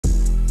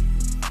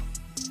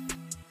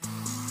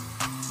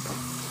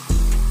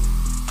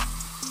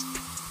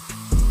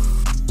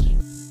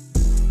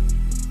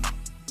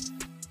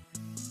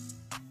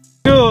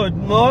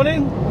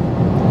morning.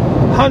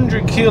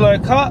 100 kilo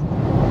cut.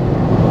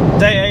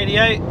 Day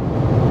 88.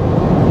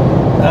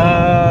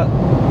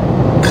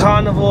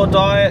 Carnivore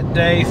diet,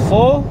 day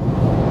 4.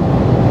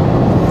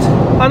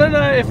 I don't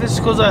know if it's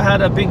because I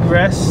had a big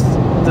rest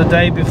the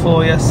day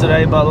before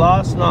yesterday, but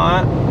last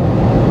night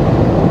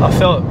I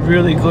felt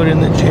really good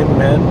in the gym,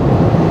 man.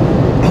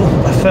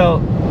 I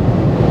felt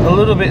a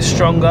little bit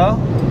stronger.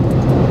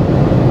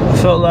 I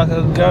felt like I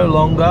could go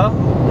longer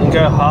and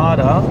go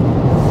harder.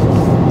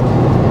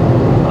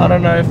 I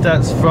don't know if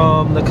that's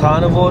from the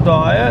carnivore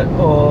diet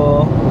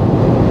or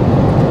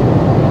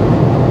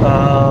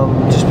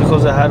just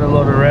because I had a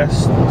lot of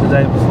rest the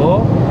day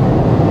before.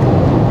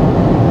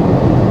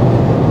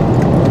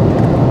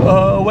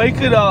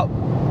 Waking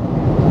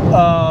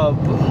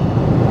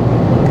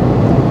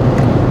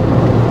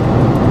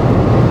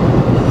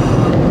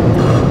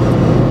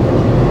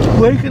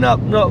up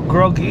not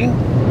groggy,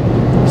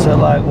 so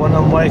like when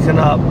I'm waking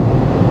up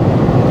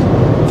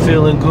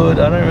feeling good,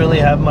 I don't really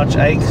have much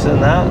aches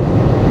and that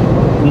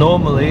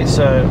normally,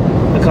 so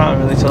I can't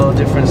really tell the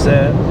difference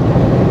there.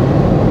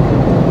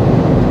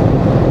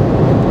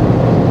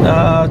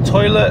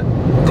 Toilet,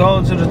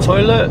 going to the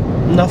toilet,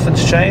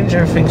 nothing's changed,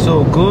 everything's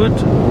all good.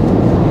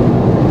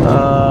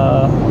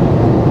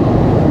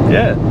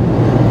 Yeah,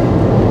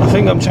 I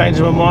think I'm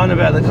changing my mind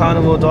about the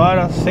carnivore diet.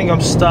 I think I'm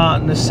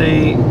starting to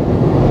see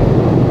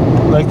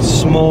like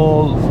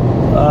small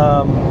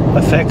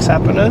effects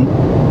happening,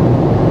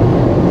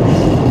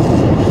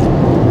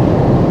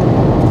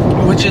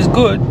 which is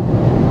good.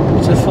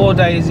 So 4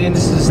 days in,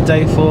 this is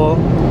day 4,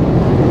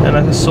 and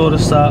I can sort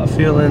of start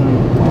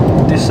feeling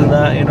this and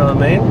that, you know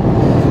what I mean?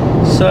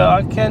 So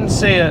I can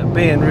see it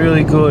being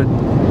really good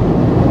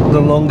the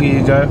longer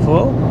you go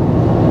for.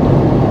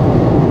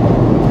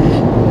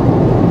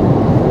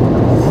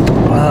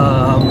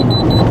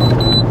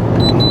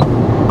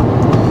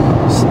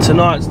 So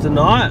tonight's the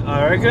night,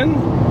 I reckon.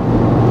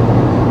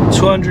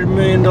 $200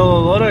 million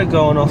lotto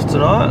going off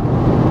tonight.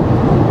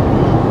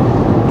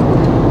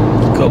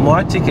 Got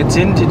my tickets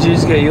in. Did you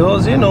just get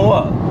yours in or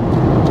what?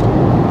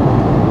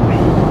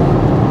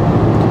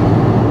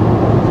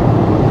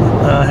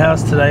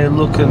 How's today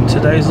looking?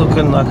 Today's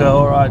looking like an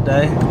alright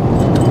day.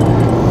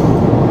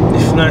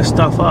 If no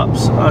stuff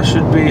ups, I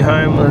should be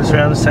home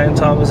around the same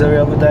time as every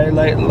other day.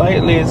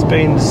 Lately it's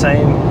been the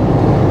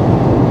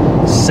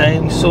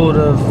same sort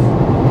of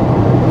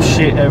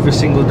shit every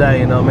single day,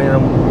 you know what I mean?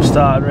 I'm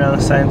starting around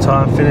the same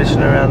time, finishing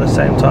around the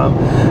same time.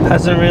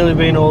 Hasn't really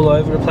been all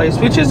over the place,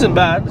 which isn't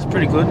bad, it's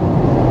pretty good.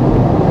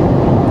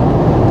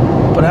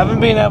 But I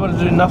haven't been able to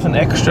do nothing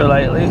extra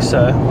lately,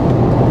 so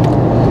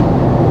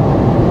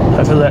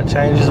hopefully that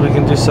changes, we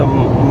can do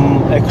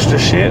some extra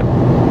shit.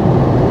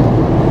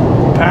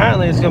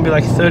 Apparently it's going to be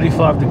like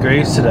 35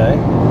 degrees today,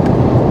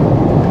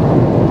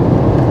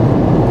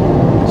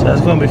 so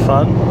that's going to be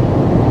fun.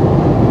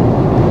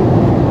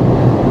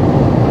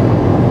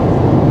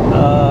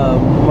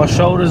 My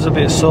shoulder's a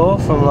bit sore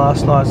from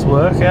last night's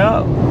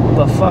workout,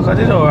 but fuck, I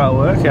did an alright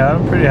workout.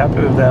 I'm pretty happy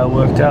with how it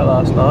worked out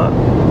last night.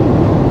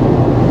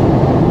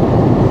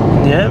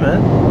 Yeah,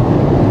 man.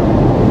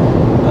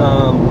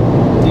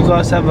 You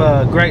guys have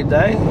a great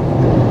day.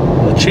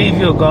 Achieve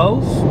your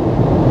goals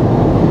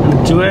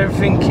and do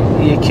everything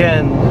you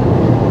can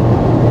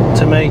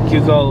to make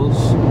your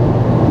goals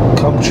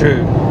come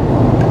true.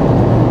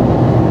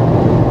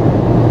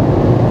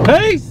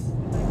 Peace!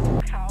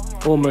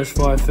 Almost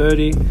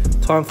 5:30.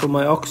 Time for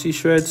my oxy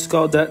shred.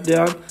 Scald that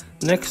down.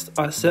 Next,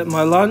 I set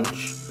my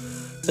lunch.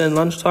 Then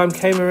lunchtime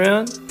came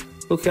around.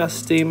 Look how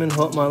steaming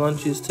hot my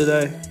lunch is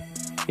today.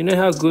 You know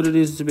how good it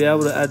is to be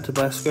able to add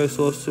Tabasco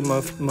sauce to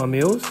my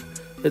meals?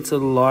 It's a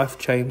life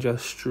changer,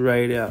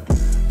 straight out.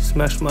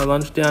 Smashed my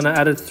lunch down. I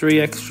added 3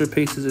 extra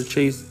pieces of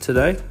cheese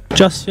today.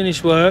 Just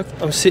finished work.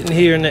 I'm sitting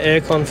here in the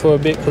aircon for a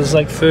bit because it's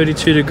like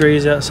 32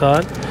 degrees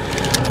outside.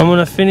 I'm going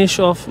to finish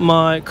off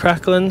my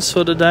cracklins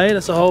for today.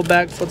 That's a whole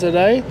bag for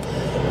today.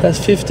 That's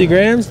 50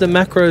 grams. The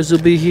macros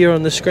will be here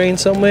on the screen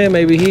somewhere.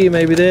 Maybe here,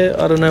 maybe there.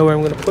 I don't know where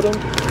I'm going to put them.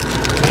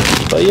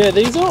 But yeah,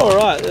 these are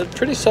alright. They're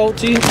pretty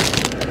salty.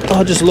 Oh,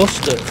 I just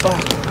lost it.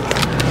 Fuck.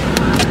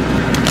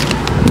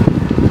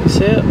 You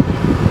see it?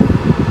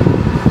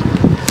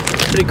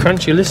 Pretty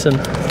crunchy, listen.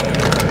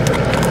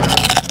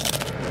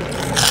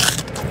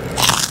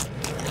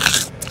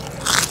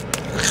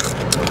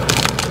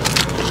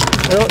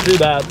 They're not too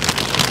bad.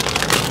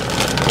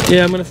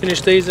 Yeah, I'm going to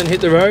finish these and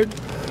hit the road.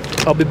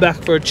 I'll be back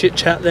for a chit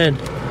chat then.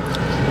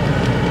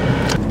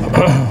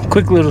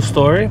 Quick little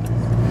story.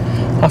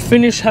 I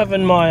finished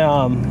having my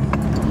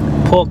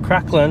pork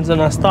cracklins and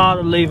I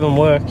started leaving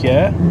work,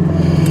 yeah?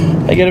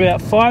 I get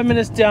about 5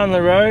 minutes down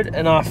the road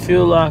and I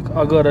feel like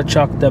I gotta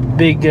chuck the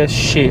biggest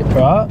shit,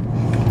 right?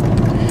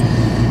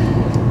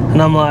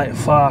 And I'm like,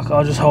 fuck,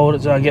 I'll just hold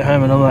it till I get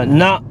home. And I'm like,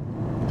 nah.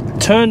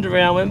 Turned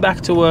around, went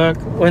back to work,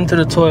 went to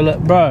the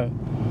toilet, bro.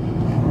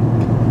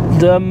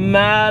 The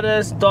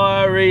maddest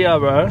diarrhea,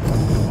 bro.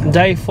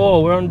 Day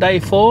 4, we're on day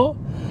 4,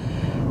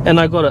 and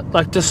I got it.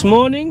 Like this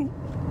morning,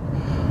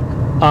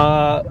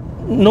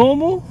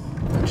 normal,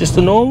 just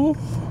a normal.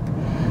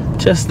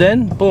 Just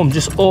then, boom,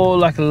 just all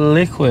like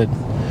liquid.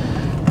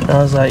 And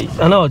I was like,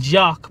 I know it's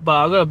yuck, but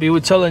I gotta be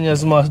telling you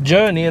it's my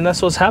journey, and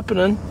that's what's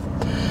happening.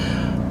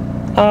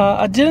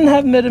 I didn't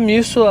have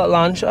Metamucil at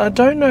lunch. I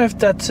don't know if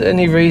that's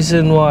any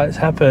reason why it's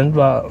happened,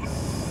 but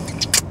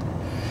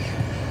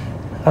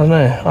I don't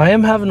know. I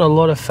am having a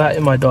lot of fat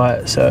in my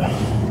diet, so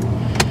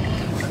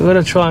I've got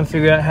to try and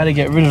figure out how to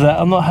get rid of that.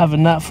 I'm not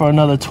having that for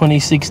another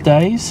 26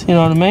 days, you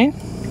know what I mean?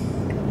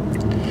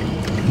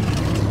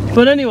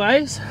 But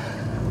anyways,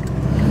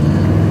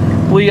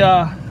 we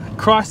are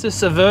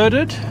crisis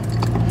averted.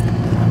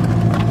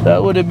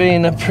 That would have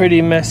been a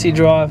pretty messy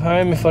drive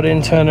home if I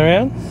didn't turn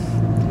around.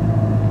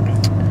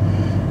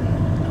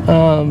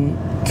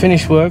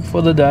 Finished work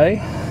for the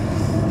day.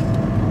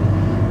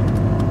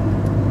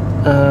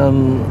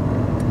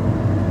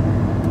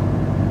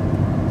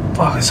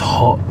 Fuck, it's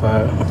hot,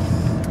 bro.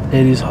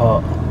 It is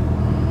hot.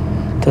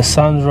 The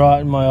sun's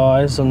right in my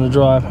eyes on the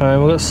drive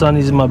home. I've got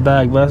sunnies in my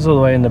bag, but that's all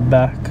the way in the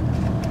back.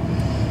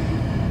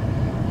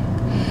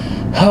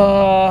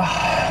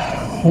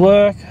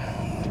 Work,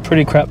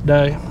 pretty crap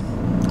day.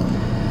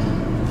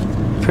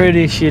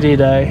 Pretty shitty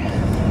day.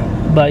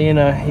 But you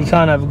know, you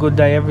can't have a good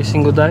day every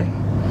single day.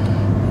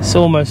 It's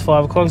almost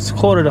 5 o'clock. It's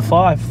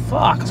 4:45.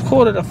 Fuck, it's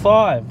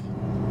 4:45.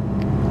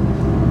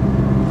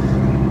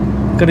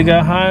 Gotta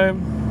go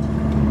home.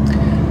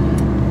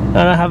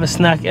 And I have a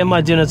snack and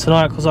my dinner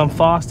tonight because I'm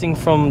fasting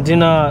from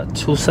dinner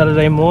till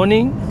Saturday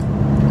morning.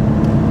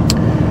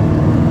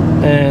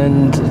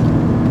 And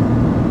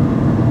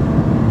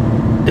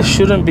it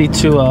shouldn't be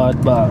too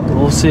hard, but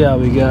we'll see how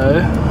we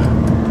go.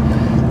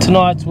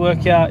 Tonight's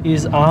workout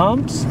is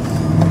arms.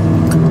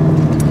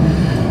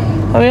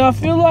 I mean, I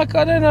feel like,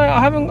 I don't know,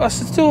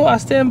 I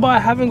stand by, I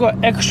haven't got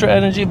extra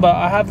energy, but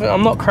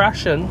I'm not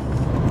crashing.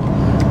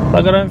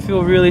 Like, I don't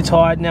feel really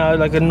tired now.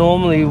 Like, I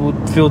normally would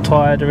feel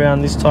tired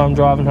around this time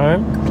driving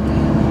home,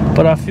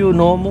 but I feel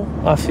normal.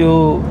 I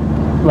feel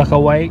like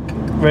awake,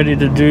 ready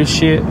to do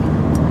shit.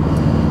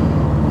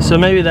 So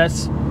maybe that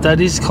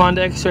is kind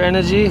of extra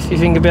energy if you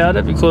think about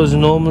it, because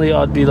normally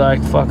I'd be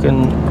like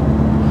fucking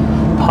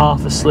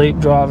half asleep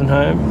driving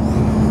home.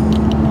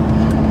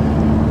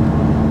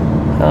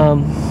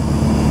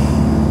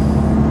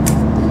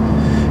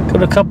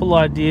 Got a couple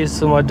ideas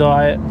for my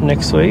diet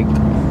next week.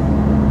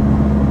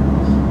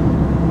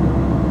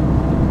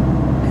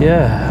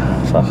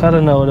 Yeah, fuck, I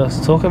don't know what else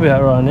to talk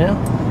about right now.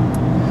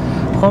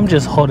 I'm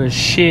just hot as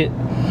shit.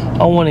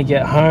 I want to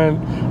get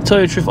home. To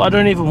tell you the truth, I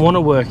don't even want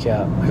to work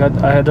out.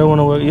 Like, I don't want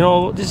to work. You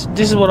know, this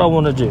is what I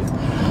want to do.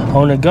 I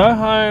want to go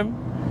home,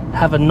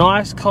 have a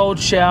nice cold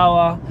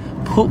shower,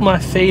 put my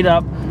feet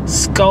up,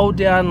 scull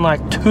down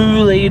like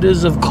 2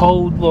 liters of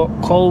cold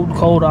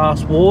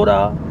ass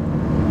water.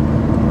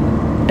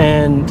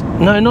 And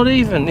no, not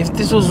even. If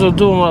this was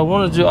doing what I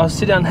want to do, I'll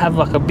sit down and have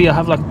like a beer.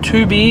 Have like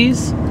 2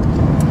 beers,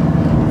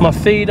 my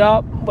feet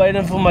up,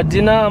 waiting for my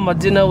dinner. My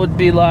dinner would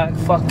be like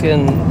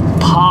fucking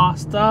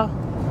pasta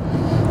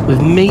with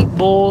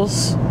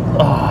meatballs.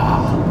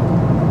 Oh.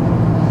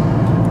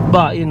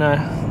 But you know,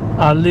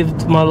 I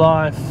lived my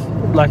life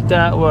like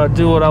that, where I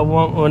do what I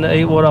want, when I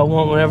eat what I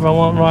want, whenever I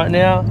want. Right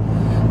now,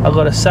 I've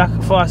got to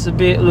sacrifice a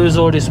bit, lose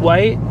all this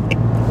weight,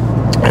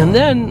 and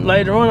then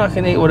later on I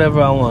can eat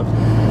whatever I want.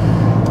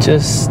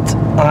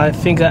 I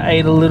think I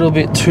ate a little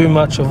bit too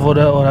much of what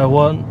I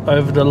want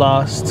over the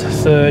last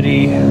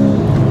 30,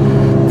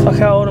 fuck,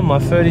 how old am I?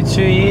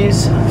 32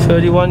 years?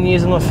 31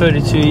 years? I'm not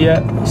 32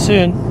 yet.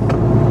 Soon.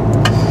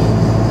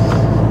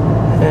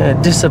 Yeah,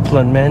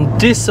 discipline, man.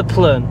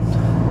 Discipline.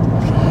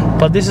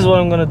 But this is what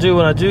I'm going to do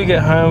when I do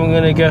get home. I'm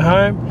going to go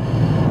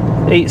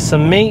home, eat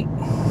some meat,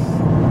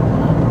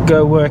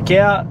 go work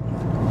out,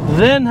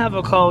 then have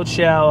a cold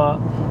shower,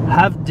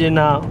 have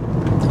dinner,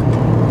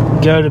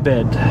 go to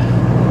bed.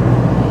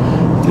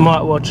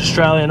 Might watch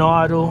Australian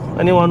Idol.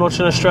 Anyone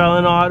watching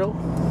Australian Idol?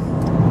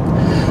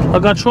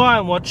 Like, I try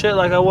and watch it.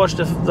 Like, I watched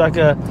like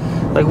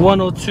 1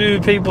 or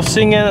 2 people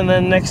singing, and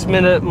then next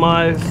minute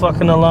my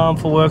fucking alarm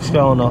for work's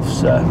going off.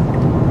 So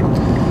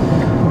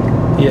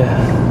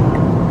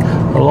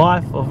yeah, the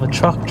life of a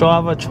truck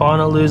driver trying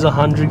to lose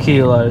 100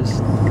 kilos.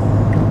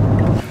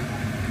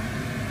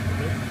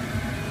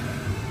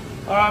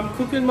 Alright, I'm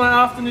cooking my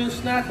afternoon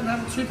snack. I'm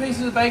having 2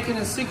 pieces of bacon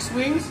and 6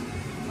 wings.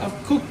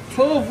 I've cooked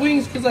 12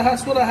 wings because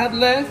that's what I had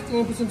left. I'm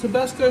going to put some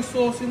Tabasco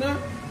sauce in it.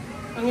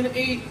 I'm going to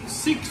eat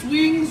 6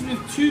 wings with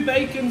 2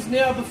 bacons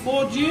now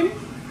before gym.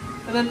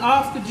 And then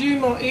after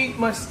gym, I'll eat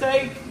my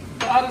steak,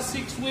 the other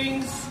 6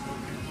 wings,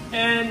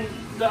 and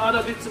the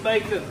other bits of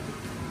bacon.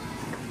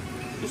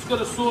 Just got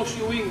to sauce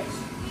your wings.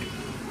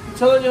 I'm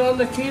telling you, on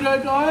the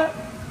keto diet,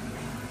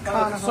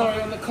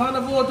 on the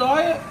carnivore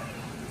diet,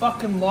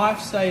 fucking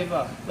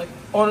lifesaver. Like,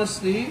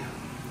 honestly,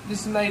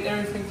 this made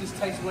everything just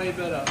taste way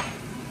better.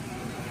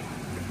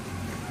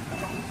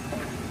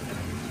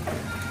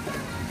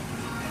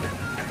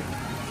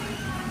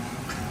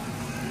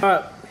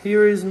 Alright,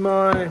 here is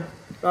my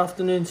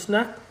afternoon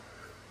snack.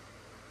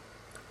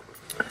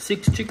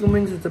 6 chicken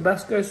wings with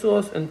Tabasco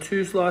sauce and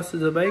 2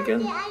 slices of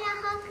bacon. Are you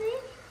hungry?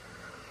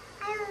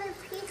 I will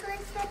repeat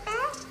what's the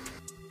best.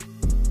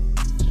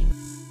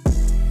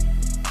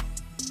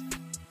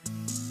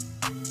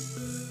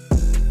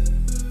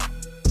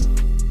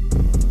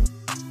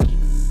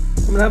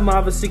 I'm gonna have my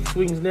other 6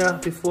 wings now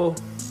before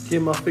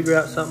gym. I'll figure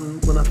out something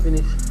when I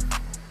finish.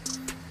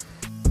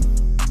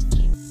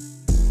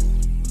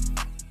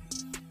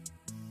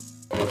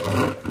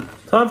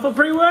 Time for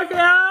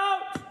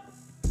pre-workout!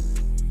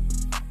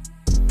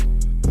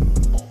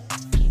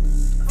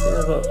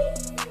 I've got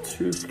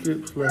 2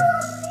 scoops left.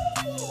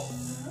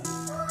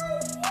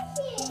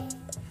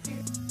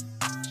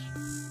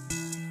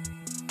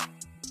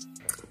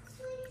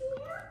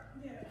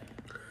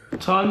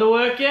 Time to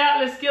work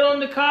out. Let's get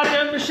on the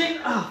cardio machine.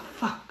 Oh,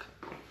 fuck.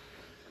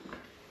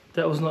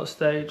 That was not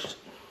staged.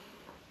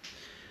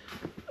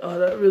 Oh,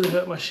 that really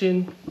hurt my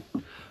shin.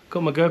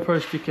 Got my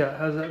GoPro stick out.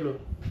 How's that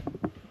look?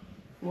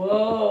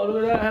 Whoa,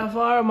 look at that. How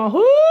far am I?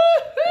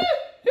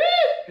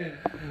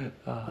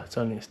 Ah, it's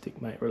only a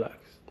stick, mate. Relax.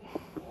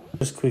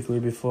 Just quickly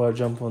before I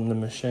jump on the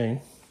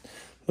machine,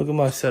 look at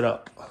my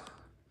setup.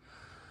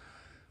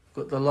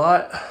 Got the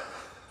light,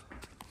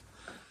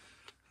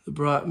 the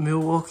bright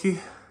Milwaukee.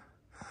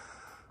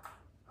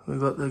 We've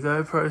got the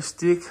GoPro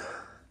stick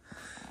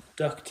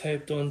duct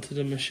taped onto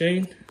the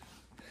machine.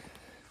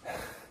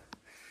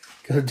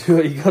 Gotta do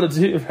what you gotta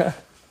do, right?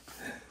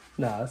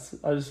 Nah,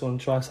 I just want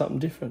to try something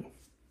different.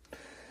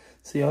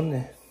 See on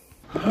there.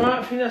 Alright,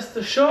 I think that's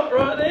the shot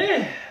right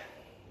there.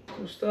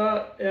 We'll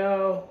start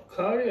our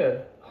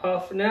cardio.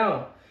 Half an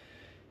hour.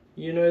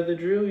 You know the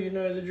drill, you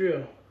know the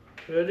drill.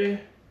 Ready?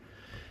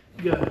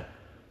 Go.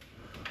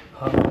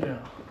 Half an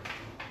hour.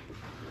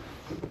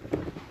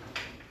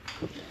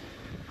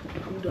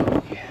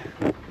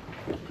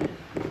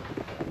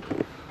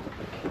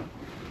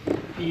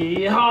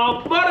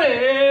 Yeah,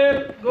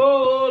 buddy!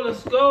 Go,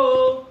 let's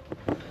go!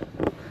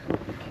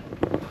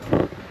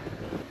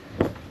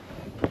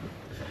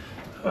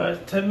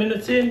 Alright, 10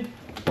 minutes in.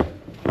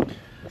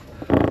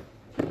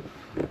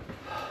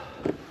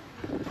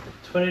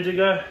 20 to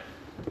go.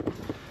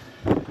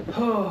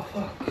 Oh,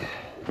 fuck.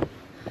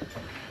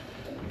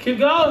 Keep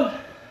going.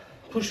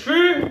 Push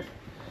through.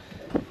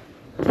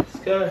 Let's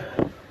go.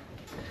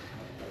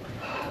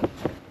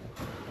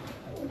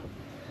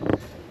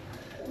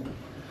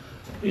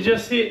 You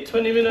just hit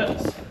 20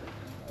 minutes.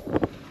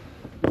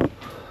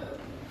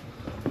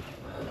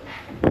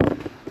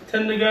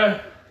 10 to go.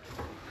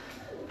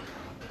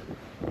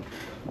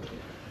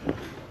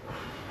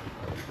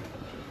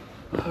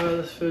 Alright,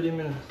 that's 30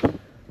 minutes.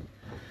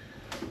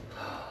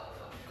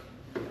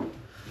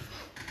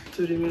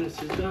 30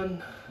 minutes is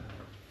done.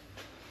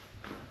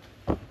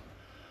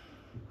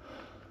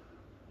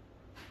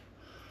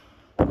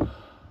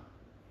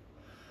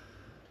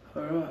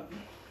 Alright.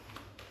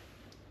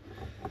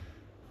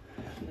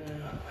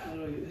 Now, how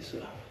do I get this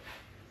up?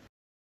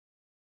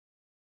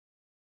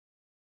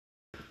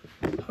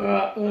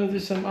 Alright, I'm going to do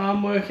some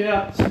arm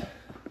workouts.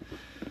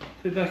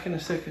 Be back in a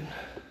second.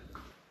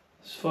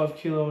 It's 5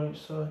 kilo on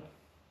each side.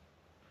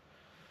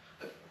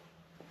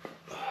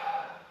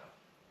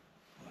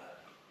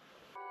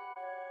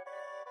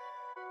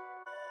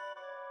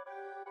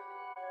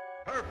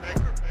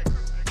 Perfect.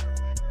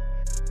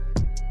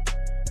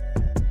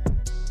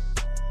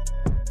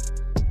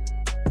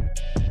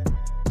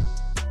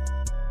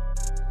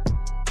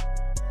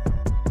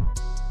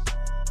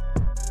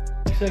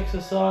 Next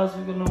exercise,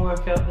 we're going to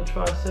work out the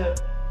tricep.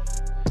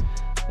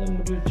 Then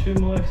we'll do 2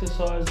 more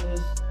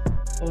exercises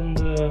on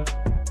the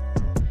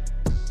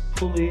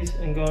pulleys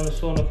and go on the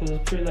sauna because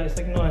it's pretty late. It's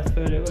like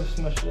 9:30. I've got to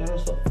smash it out. I'll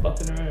stop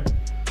fucking around.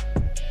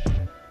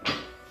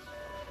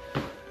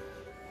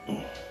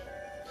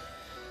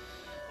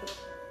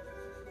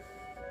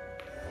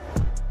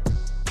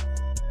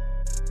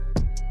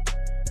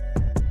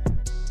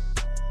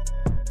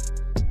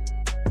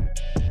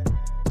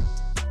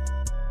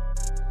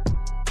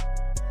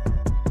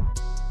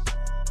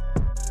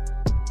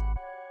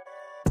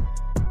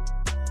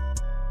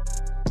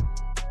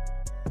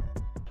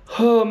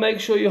 Oh, make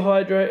sure you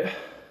hydrate.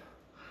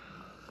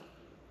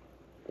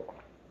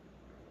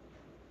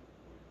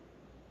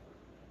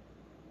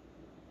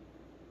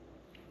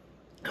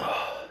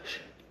 Oh,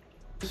 shit.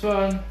 This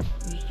one,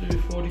 just do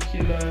 40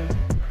 kilo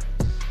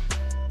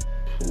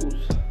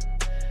pulls.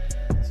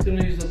 It's going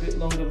to use a bit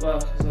longer bar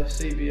because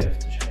I CBF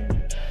to change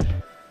it.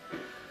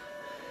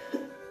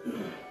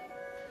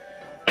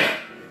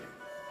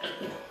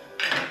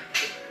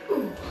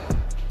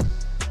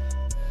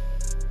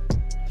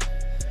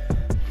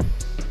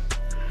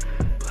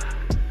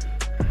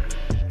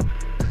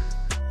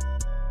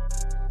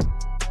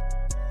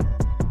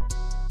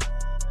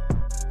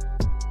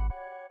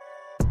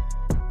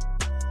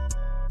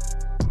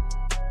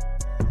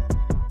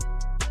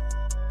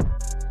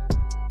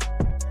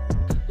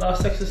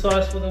 Last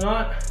exercise for the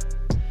night.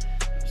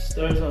 Just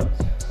those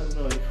ones. I don't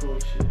know what you call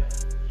it, shit.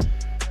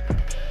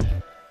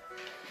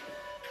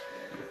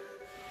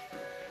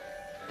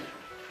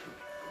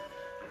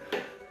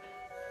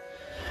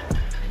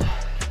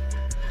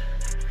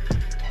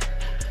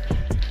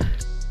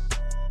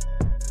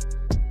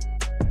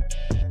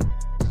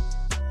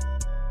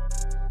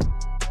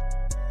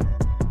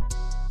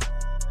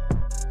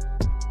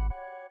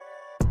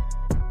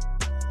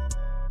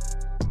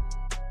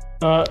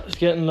 Alright, it's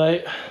getting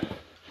late.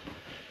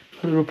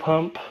 A little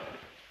pump.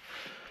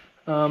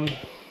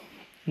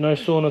 No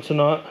sauna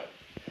tonight.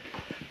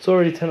 It's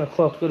already 10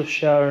 o'clock, got a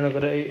shower and I've got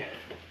to eat.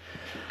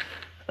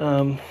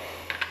 We'll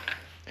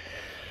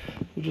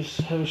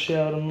just have a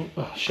shower,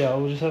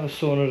 we'll just have a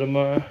sauna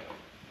tomorrow.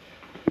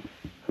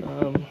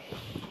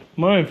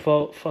 My own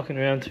fault, fucking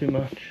around too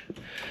much.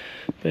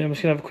 But yeah, I'm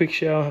just gonna have a quick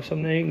shower, have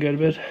something to eat and go to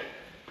bed.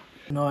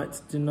 Tonight's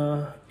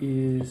dinner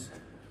is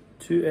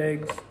 2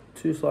 eggs,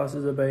 2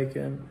 slices of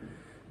bacon,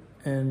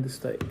 and the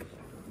steak.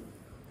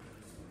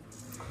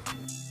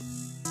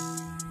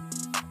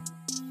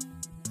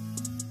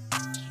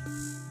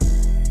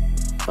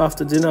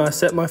 After dinner, I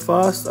set my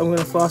fast. I'm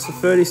gonna fast for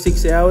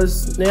 36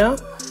 hours now.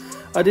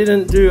 I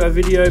didn't do a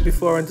video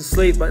before I went to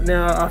sleep, but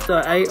now after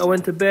I ate, I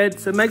went to bed.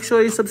 So make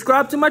sure you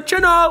subscribe to my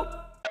channel.